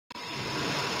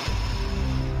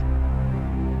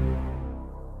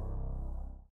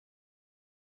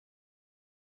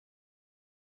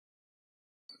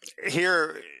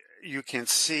here you can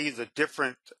see the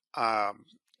different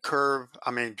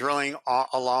drilling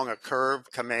along a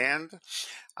curve command.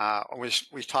 We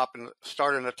start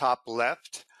in the top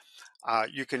left.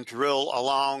 You can drill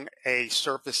along a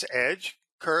surface edge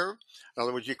curve. In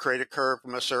other words, you create a curve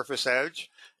from a surface edge,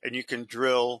 and you can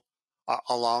drill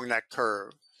along that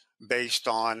curve based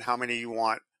on how many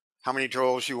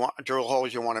drill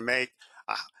holes you want to make,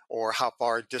 or how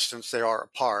far distance they are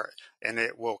apart, and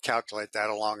it will calculate that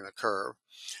along the curve.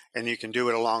 And you can do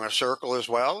it along a circle as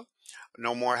well.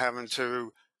 No more having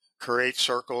to create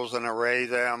circles and array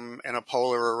them in a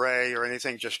polar array or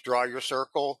anything. Just draw your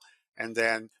circle and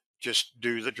then just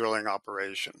do the drilling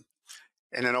operation.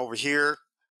 And then over here,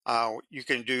 you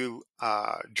can do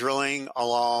drilling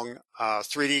along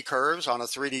 3D curves on a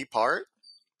 3D part.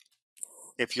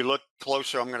 If you look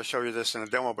closer, I'm going to show you this in a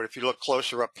demo, but if you look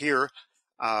closer up here,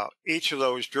 each of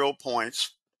those drill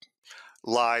points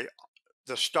lie,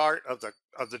 the start of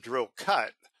the drill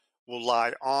cut will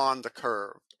lie on the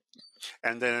curve,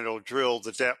 and then it'll drill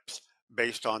the depth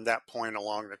based on that point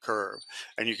along the curve.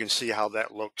 And you can see how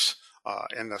that looks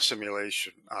in the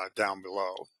simulation down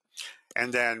below.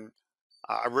 And then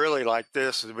I really like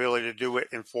this, the ability to do it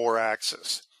in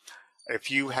 4-axis. If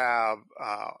you have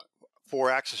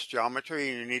 4-axis geometry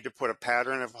and you need to put a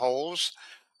pattern of holes,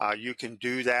 you can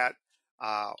do that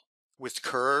with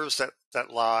curves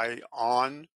that lie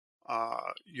on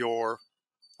your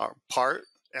part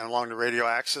and along the radial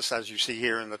axis, as you see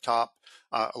here in the top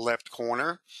left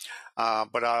corner.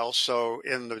 But also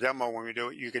in the demo, when we do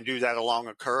it, you can do that along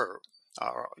a curve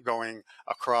going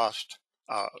across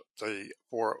the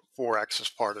 4-axis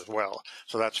part as well.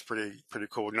 So that's pretty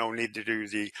cool. No need to do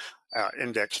the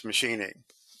index machining.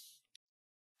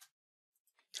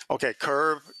 Okay,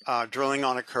 curve, drilling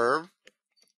on a curve.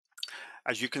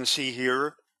 As you can see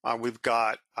here, we've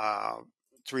got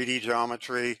 3D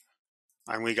geometry,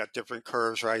 and we got different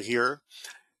curves right here.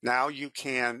 Now you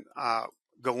can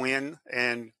go in,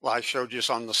 and I showed you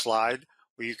on the slide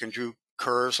where you can do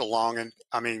curves along,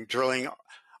 drilling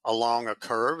along a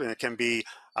curve, and it can be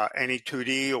any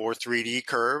 2D or 3D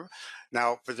curve.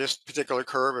 Now for this particular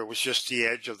curve, it was just the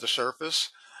edge of the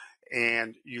surface,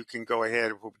 and you can go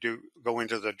ahead and go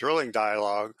into the drilling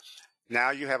dialog.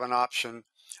 Now you have an option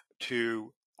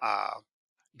to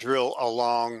drill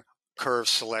along curve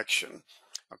selection.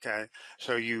 Okay,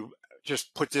 so you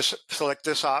just select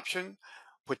this option,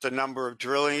 put the number of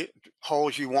drilling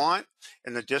holes you want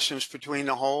and the distance between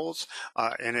the holes,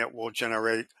 and it will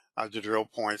generate the drill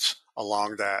points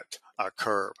along that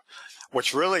curve.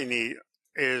 What's really neat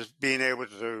is being able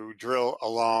to drill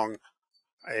along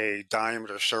a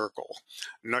diameter circle.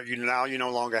 Now you no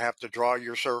longer have to draw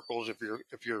your circles.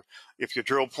 If your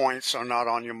drill points are not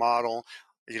on your model,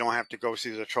 you don't have to go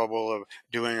through the trouble of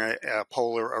doing a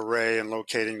polar array and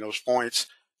locating those points.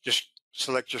 Just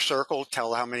select your circle,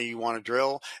 tell how many you want to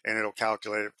drill, and it'll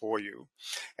calculate it for you.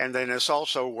 And then this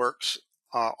also works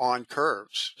on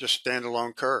curves, just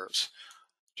standalone curves.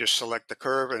 Just select the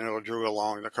curve and it'll drill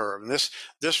along the curve. And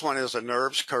this one is a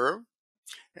NURBS curve,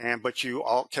 but you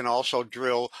can also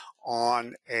drill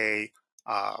on a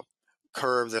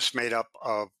curve that's made up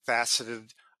of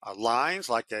faceted lines,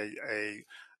 like a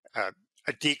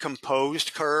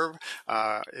decomposed curve.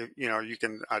 You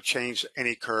can change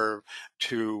any curve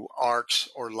to arcs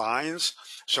or lines,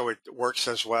 so it works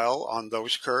as well on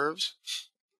those curves.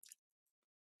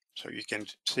 So you can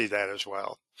see that as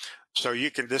well. So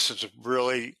this is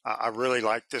really, I really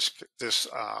like this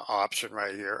option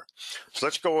right here. So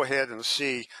let's go ahead and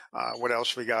see what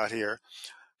else we got here.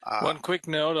 One quick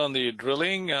note on the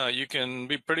drilling, you can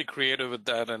be pretty creative with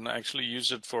that and actually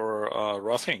use it for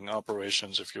roughing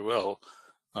operations, if you will.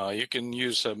 You can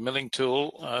use a milling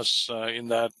tool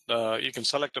you can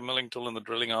select a milling tool in the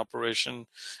drilling operation,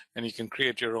 and you can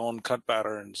create your own cut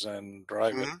patterns and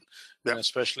drive it. Yep. And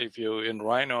especially in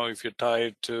Rhino, if you're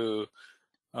tied to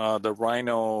the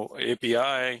Rhino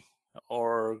API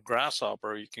or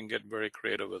Grasshopper, you can get very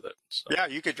creative with it. So. Yeah,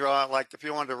 you could draw, like if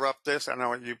you wanted to rough this, I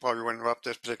know you probably wouldn't rough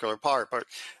this particular part, but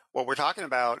what we're talking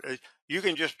about is you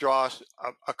can just draw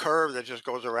a curve that just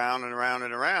goes around and around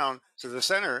and around to the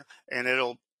center, and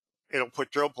it'll put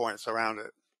drill points around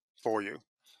it for you.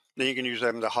 Then you can use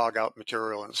them to hog out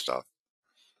material and stuff.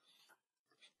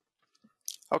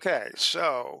 Okay,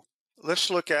 so let's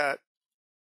look at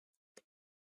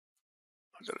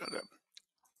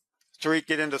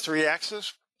get into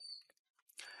 3-axis.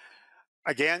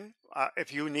 Again,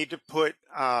 if you need to put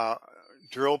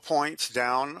drill points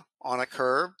down on a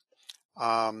curve,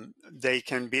 they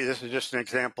can be, this is just an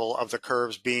example of the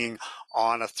curves being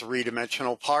on a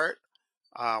 3-dimensional part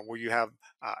where you have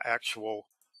actual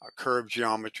curve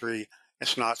geometry,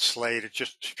 It's not slate, it's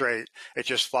just straight. It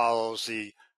just follows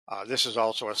the, this is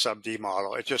also a sub D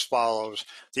model. It just follows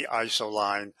the ISO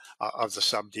line of the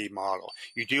sub D model.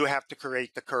 You do have to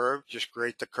create the curve, just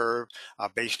create the curve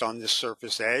based on this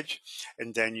surface edge,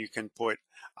 and then you can put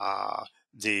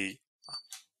the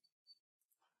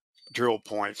drill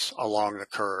points along the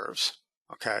curves.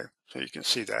 Okay, so you can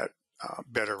see that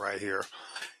better right here.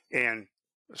 And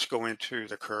let's go into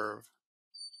the curve.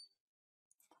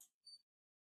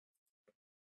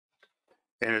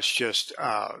 And it's just,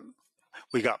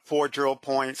 we got 4 drill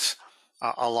points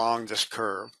along this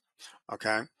curve,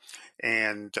 okay?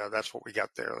 And that's what we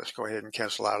got there. Let's go ahead and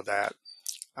cancel out of that.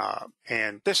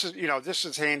 And this is, this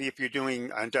is handy if you're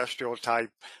doing industrial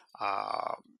type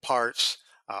parts,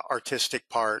 artistic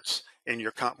parts, and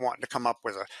you're wanting to come up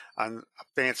with a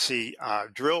fancy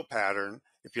drill pattern.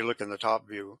 If you look in the top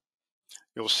view,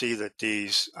 you'll see that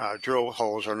these drill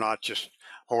holes are not just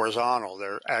horizontal;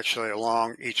 they're actually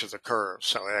along each of the curves.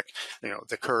 So,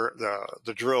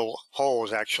 the drill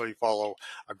holes actually follow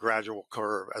a gradual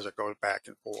curve as it goes back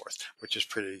and forth, which is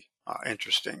pretty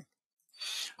interesting.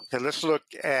 Okay, let's look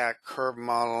at curve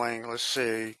modeling. Let's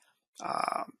see.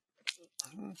 I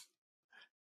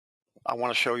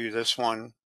want to show you this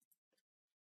one.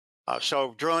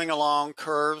 So drilling along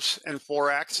curves in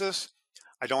 4-axis,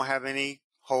 I don't have any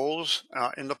holes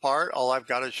in the part. All I've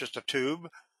got is just a tube.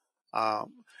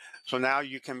 So now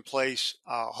you can place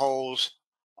holes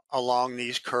along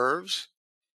these curves,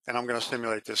 and I'm going to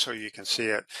simulate this so you can see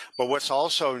it. But what's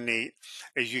also neat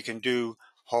is you can do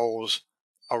holes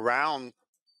around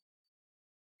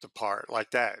the part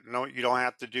like that. No, you don't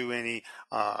have to do any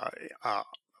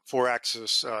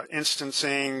 4-axis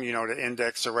instancing, to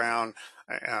index around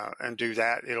and do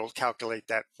that. It'll calculate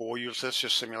that for you. So let's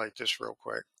just simulate this real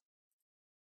quick.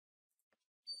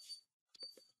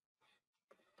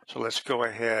 So let's go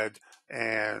ahead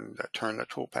and turn the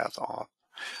toolpath off.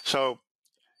 So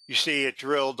you see it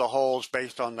drilled the holes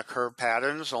based on the curve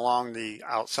patterns along the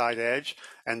outside edge.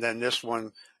 And then this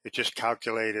one, it just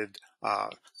calculated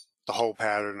the hole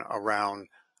pattern around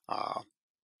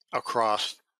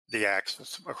across the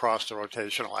axis, across the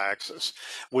rotational axis,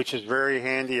 which is very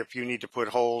handy if you need to put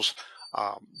holes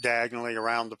diagonally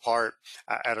around the part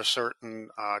at a certain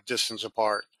distance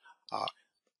apart.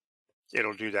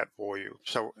 It'll do that for you.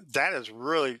 So that is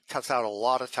really cuts out a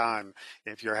lot of time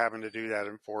if you're having to do that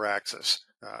in 4-axis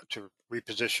to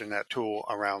reposition that tool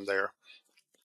around there.